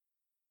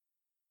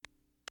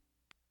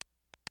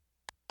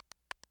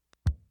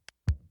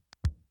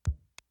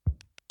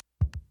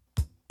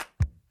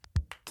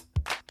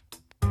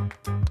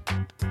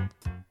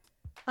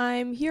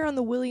I'm here on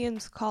the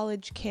Williams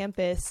College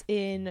campus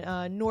in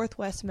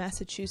Northwest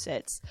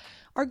Massachusetts,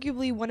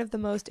 arguably one of the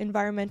most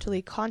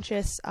environmentally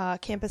conscious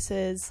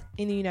campuses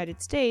in the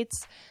United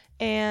States,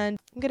 and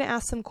I'm going to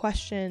ask some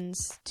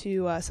questions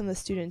to some of the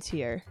students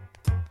here.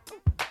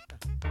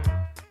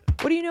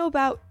 What do you know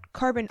about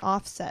carbon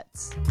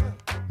offsets?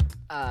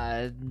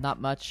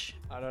 Not much.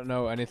 I don't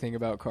know anything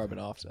about carbon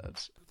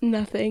offsets.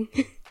 Nothing.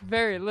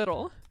 Very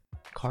little.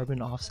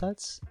 Carbon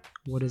offsets?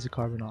 What is a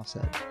carbon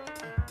offset?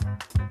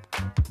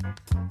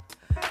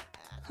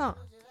 Huh.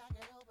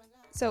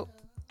 So,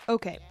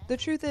 okay, the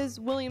truth is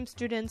Williams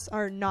students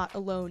are not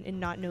alone in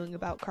not knowing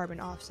about carbon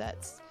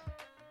offsets.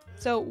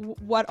 So,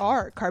 what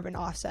are carbon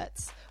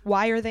offsets?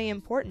 Why are they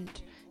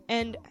important?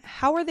 And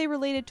how are they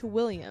related to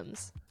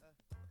Williams?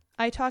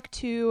 I talked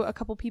to a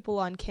couple people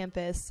on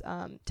campus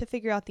to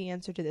figure out the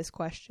answer to this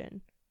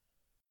question.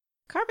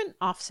 Carbon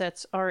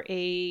offsets are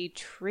a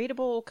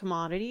tradable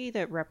commodity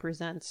that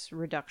represents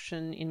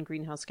reduction in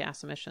greenhouse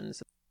gas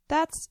emissions.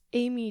 That's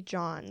Amy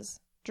Johns,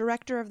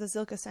 director of the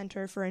Zilkha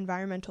Center for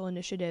Environmental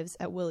Initiatives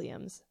at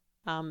Williams.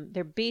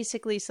 They're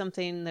basically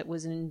something that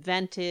was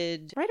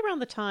invented right around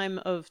the time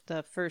of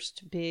the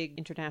first big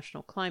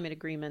international climate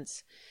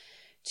agreements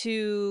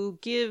to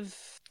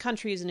give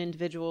countries and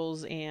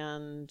individuals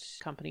and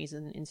companies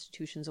and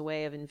institutions a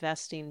way of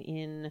investing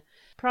in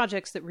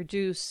projects that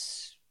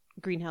reduce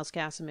greenhouse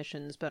gas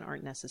emissions but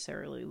aren't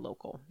necessarily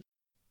local.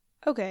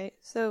 Okay,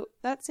 so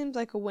that seems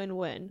like a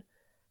win-win.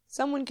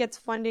 Someone gets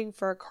funding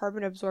for a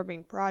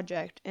carbon-absorbing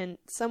project, and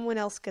someone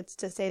else gets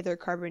to say they're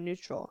carbon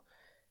neutral.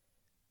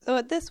 So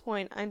at this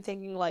point, I'm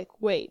thinking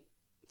wait,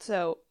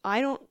 so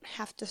I don't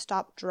have to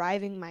stop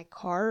driving my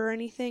car or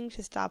anything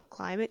to stop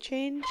climate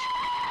change?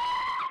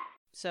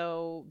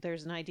 So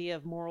there's an idea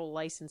of moral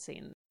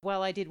licensing.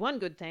 Well, I did one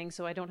good thing,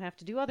 so I don't have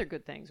to do other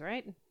good things,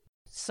 right?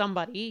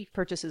 Somebody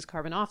purchases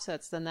carbon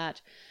offsets, then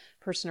that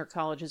person or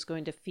college is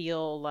going to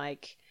feel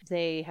like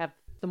they have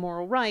the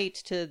moral right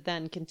to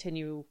then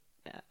continue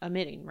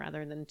emitting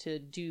rather than to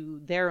do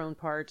their own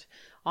part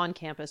on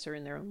campus or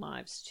in their own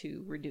lives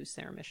to reduce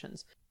their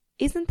emissions.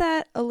 Isn't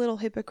that a little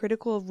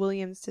hypocritical of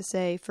Williams to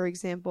say, for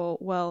example,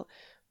 well,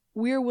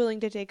 we're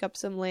willing to take up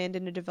some land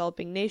in a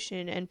developing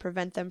nation and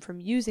prevent them from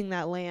using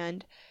that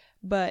land,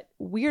 but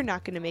we're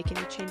not going to make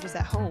any changes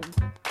at home?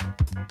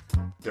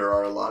 There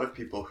are a lot of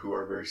people who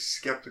are very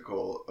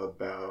skeptical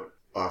about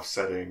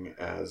offsetting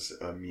as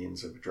a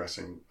means of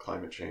addressing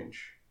climate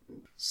change.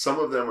 Some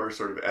of them are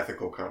sort of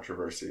ethical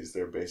controversies.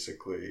 They're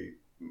basically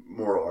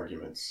moral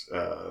arguments.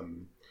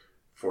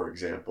 For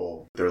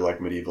example, they're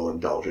like medieval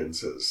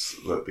indulgences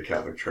that the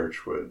Catholic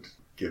Church would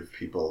give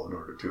people in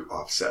order to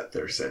offset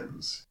their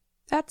sins.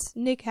 That's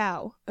Nick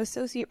Howe,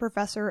 Associate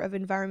Professor of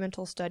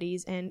Environmental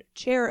Studies and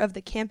Chair of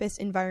the Campus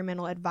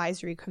Environmental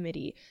Advisory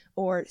Committee,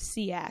 or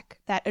CEAC,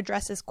 that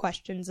addresses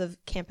questions of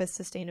campus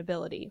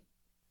sustainability.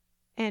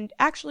 And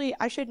actually,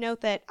 I should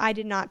note that I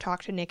did not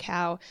talk to Nick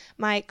Howe.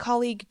 My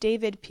colleague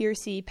David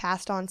Piercy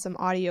passed on some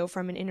audio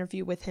from an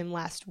interview with him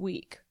last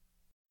week.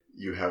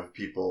 You have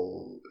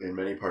people in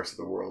many parts of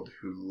the world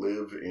who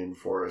live in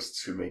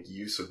forests, who make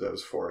use of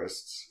those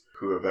forests,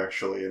 who have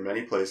actually, in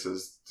many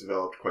places,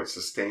 developed quite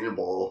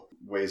sustainable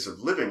ways of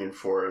living in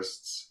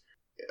forests.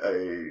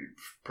 A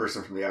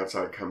person from the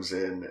outside comes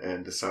in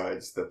and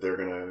decides that they're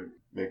going to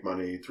make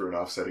money through an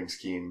offsetting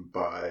scheme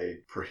by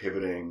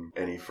prohibiting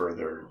any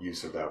further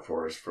use of that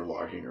forest for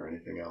logging or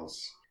anything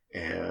else.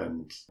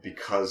 And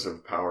because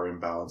of power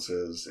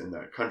imbalances in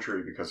that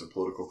country, because of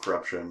political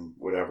corruption,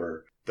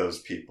 whatever, those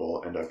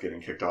people end up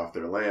getting kicked off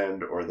their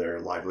land or their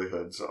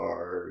livelihoods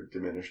are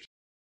diminished.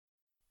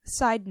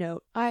 Side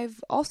note,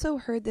 I've also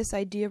heard this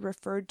idea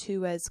referred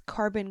to as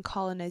carbon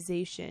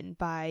colonization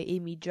by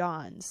Amy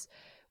Johns,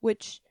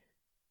 which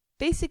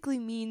basically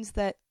means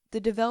that the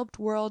developed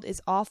world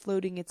is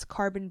offloading its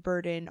carbon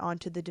burden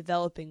onto the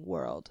developing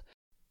world.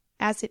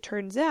 As it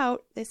turns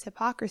out, this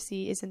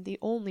hypocrisy isn't the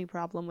only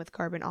problem with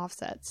carbon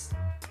offsets.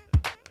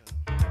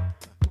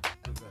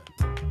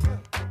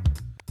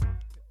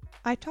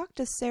 I talked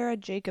to Sarah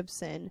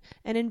Jacobson,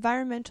 an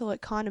environmental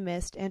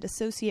economist and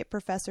associate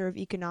professor of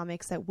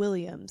economics at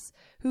Williams,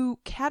 who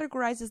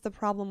categorizes the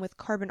problem with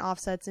carbon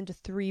offsets into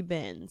 3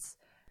 bins.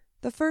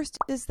 The first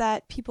is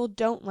that people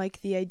don't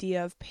like the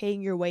idea of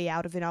paying your way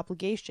out of an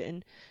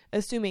obligation,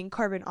 assuming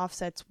carbon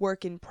offsets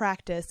work in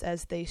practice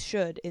as they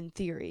should in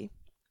theory.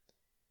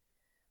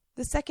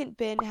 The second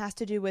bin has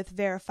to do with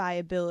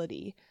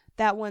verifiability.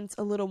 That one's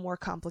a little more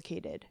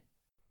complicated.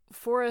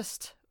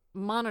 Forest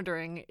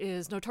monitoring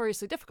is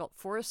notoriously difficult.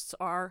 Forests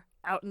are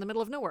out in the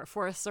middle of nowhere.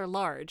 Forests are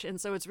large,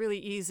 and so it's really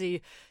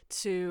easy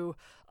to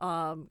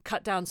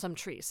cut down some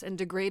trees and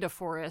degrade a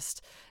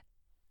forest,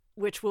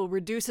 which will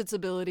reduce its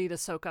ability to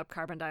soak up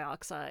carbon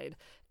dioxide.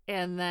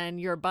 And then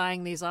you're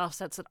buying these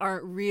offsets that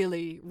aren't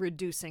really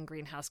reducing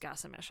greenhouse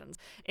gas emissions.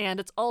 And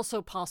it's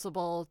also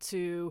possible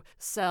to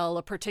sell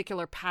a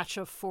particular patch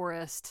of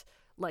forest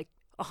like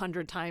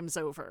 100 times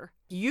over.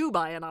 You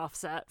buy an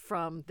offset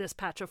from this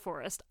patch of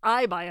forest.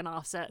 I buy an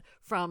offset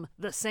from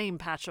the same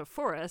patch of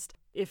forest.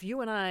 If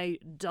you and I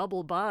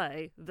double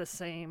buy the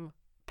same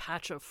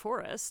patch of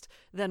forest,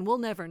 then we'll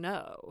never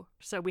know.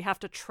 So we have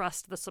to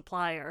trust the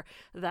supplier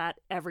that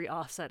every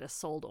offset is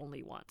sold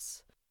only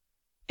once.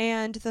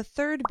 And the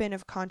third bin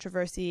of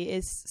controversy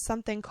is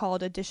something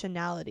called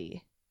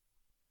additionality.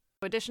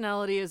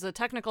 Additionality is a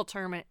technical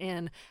term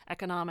in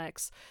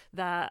economics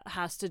that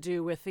has to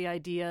do with the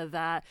idea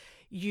that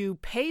you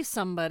pay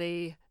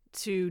somebody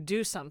to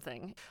do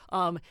something.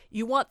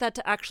 You want that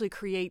to actually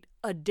create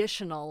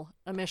additional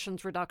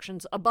emissions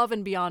reductions above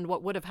and beyond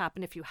what would have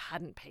happened if you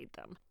hadn't paid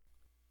them.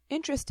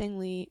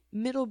 Interestingly,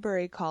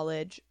 Middlebury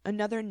College,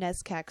 another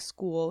NESCAC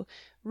school,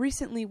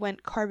 recently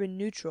went carbon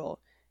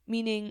neutral,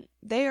 meaning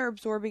they are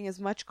absorbing as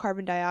much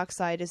carbon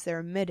dioxide as they're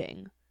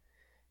emitting.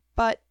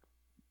 But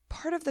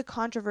part of the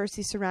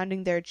controversy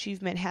surrounding their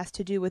achievement has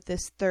to do with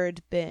this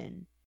third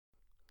bin.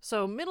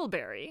 So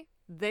Middlebury,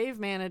 they've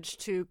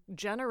managed to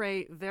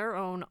generate their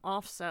own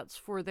offsets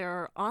for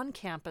their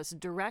on-campus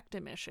direct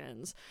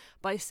emissions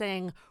by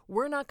saying,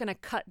 we're not going to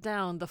cut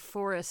down the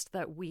forest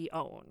that we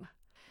own.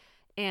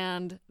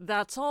 And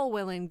that's all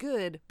well and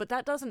good, but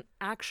that doesn't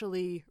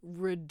actually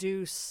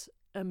reduce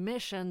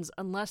emissions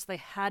unless they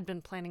had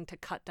been planning to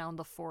cut down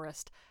the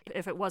forest,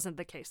 if it wasn't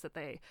the case that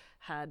they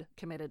had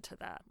committed to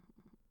that.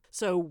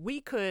 So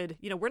we could,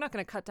 we're not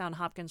going to cut down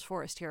Hopkins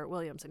Forest here at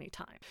Williams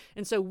anytime.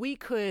 And so we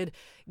could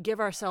give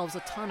ourselves a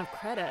ton of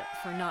credit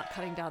for not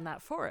cutting down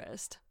that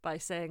forest by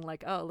saying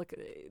like, oh,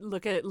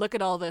 look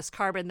at all this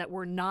carbon that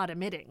we're not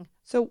emitting.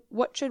 So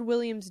what should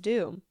Williams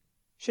do?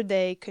 Should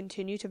they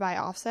continue to buy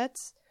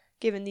offsets,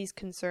 given these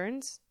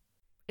concerns?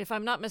 If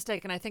I'm not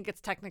mistaken, I think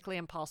it's technically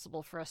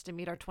impossible for us to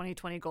meet our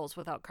 2020 goals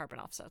without carbon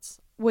offsets.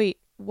 Wait,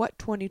 what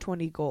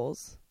 2020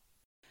 goals?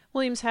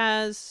 Williams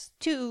has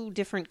two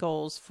different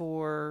goals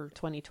for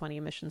 2020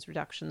 emissions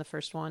reduction. The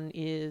first one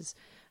is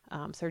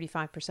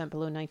 35%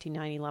 below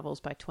 1990 levels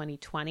by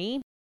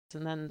 2020.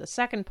 And then the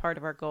second part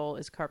of our goal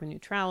is carbon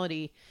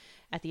neutrality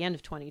at the end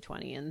of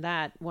 2020. And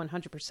that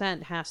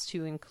 100% has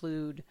to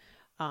include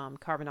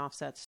carbon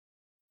offsets.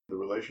 The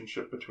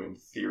relationship between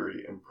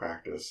theory and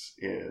practice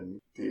in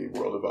the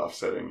world of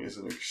offsetting is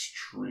an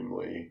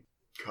extremely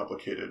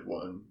complicated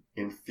one.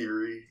 In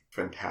theory,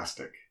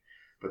 fantastic.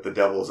 But the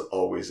devil is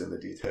always in the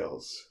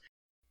details.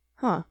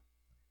 Huh.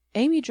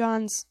 Amy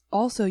Johns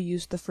also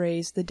used the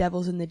phrase "the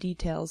devil's in the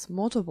details"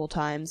 multiple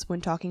times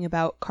when talking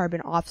about carbon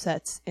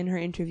offsets in her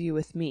interview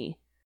with me.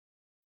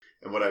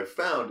 And what I've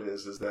found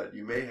is that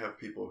you may have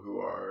people who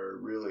are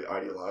really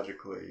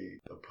ideologically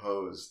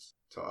opposed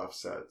to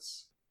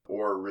offsets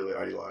or really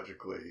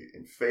ideologically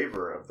in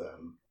favor of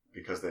them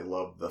because they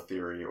love the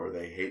theory or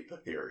they hate the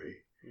theory.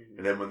 Mm-hmm.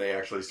 And then when they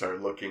actually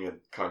start looking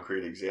at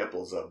concrete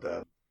examples of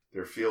them,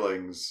 their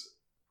feelings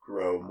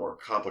grow more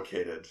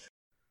complicated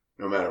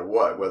no matter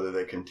what, whether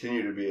they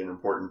continue to be an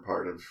important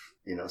part of,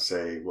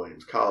 say,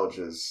 Williams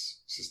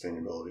College's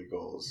sustainability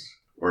goals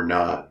or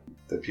not,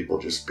 that people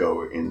just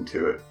go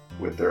into it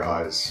with their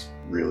eyes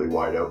really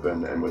wide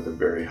open and with a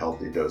very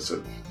healthy dose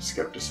of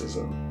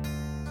skepticism.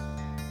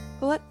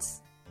 Well,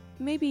 let's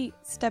maybe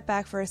step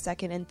back for a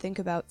second and think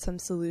about some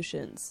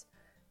solutions.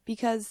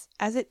 Because,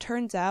 as it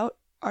turns out,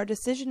 our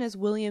decision as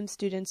Williams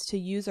students to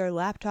use our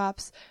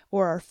laptops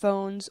or our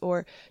phones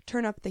or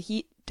turn up the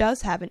heat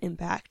does have an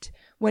impact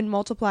when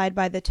multiplied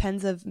by the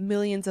tens of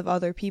millions of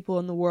other people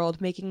in the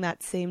world making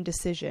that same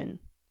decision.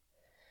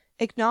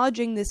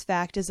 Acknowledging this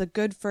fact is a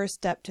good first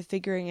step to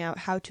figuring out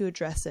how to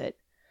address it.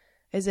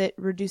 Is it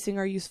reducing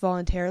our use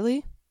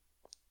voluntarily?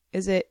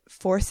 Is it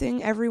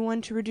forcing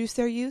everyone to reduce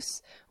their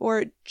use,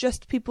 or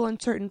just people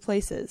in certain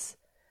places?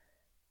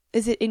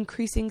 Is it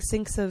increasing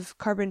sinks of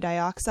carbon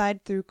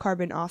dioxide through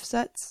carbon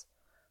offsets?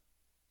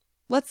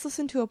 Let's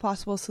listen to a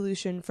possible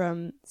solution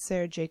from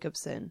Sarah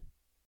Jacobson.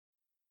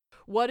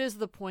 What is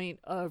the point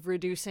of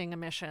reducing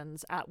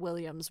emissions at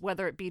Williams,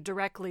 whether it be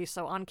directly,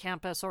 so on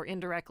campus, or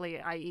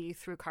indirectly, i.e.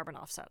 through carbon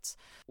offsets?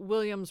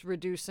 Williams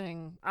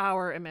reducing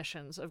our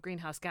emissions of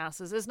greenhouse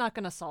gases is not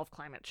going to solve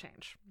climate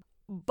change.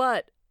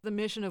 But the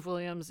mission of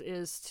Williams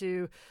is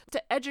to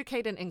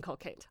educate and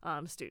inculcate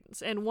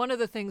students. And one of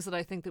the things that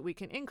I think that we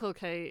can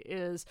inculcate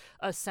is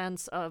a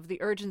sense of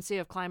the urgency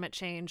of climate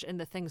change and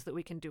the things that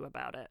we can do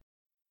about it.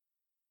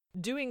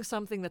 Doing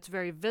something that's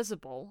very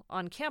visible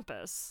on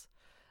campus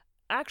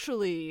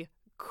actually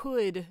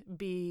could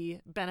be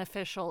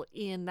beneficial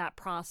in that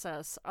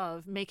process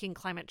of making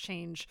climate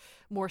change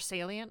more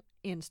salient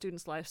in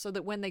students' lives so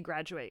that when they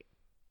graduate,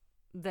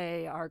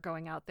 they are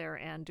going out there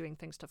and doing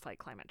things to fight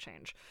climate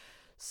change.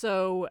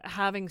 So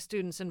having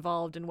students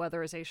involved in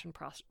weatherization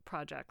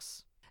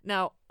projects.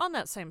 Now, on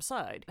that same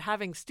side,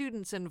 having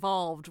students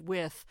involved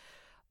with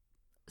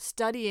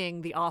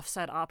studying the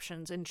offset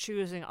options and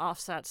choosing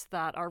offsets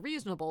that are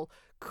reasonable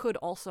could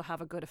also have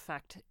a good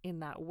effect in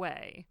that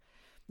way.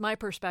 My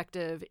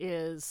perspective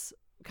is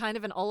kind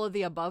of an all of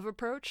the above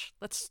approach.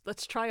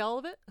 Let's try all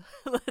of it.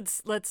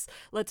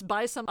 let's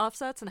buy some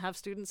offsets and have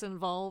students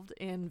involved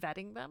in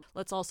vetting them.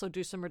 Let's also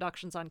do some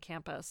reductions on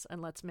campus,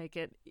 and let's make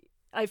it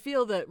I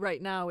feel that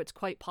right now it's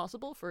quite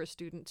possible for a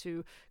student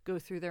to go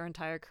through their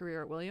entire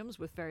career at Williams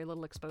with very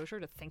little exposure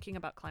to thinking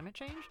about climate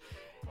change.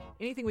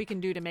 Anything we can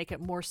do to make it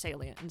more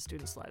salient in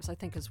students' lives, I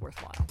think, is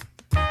worthwhile.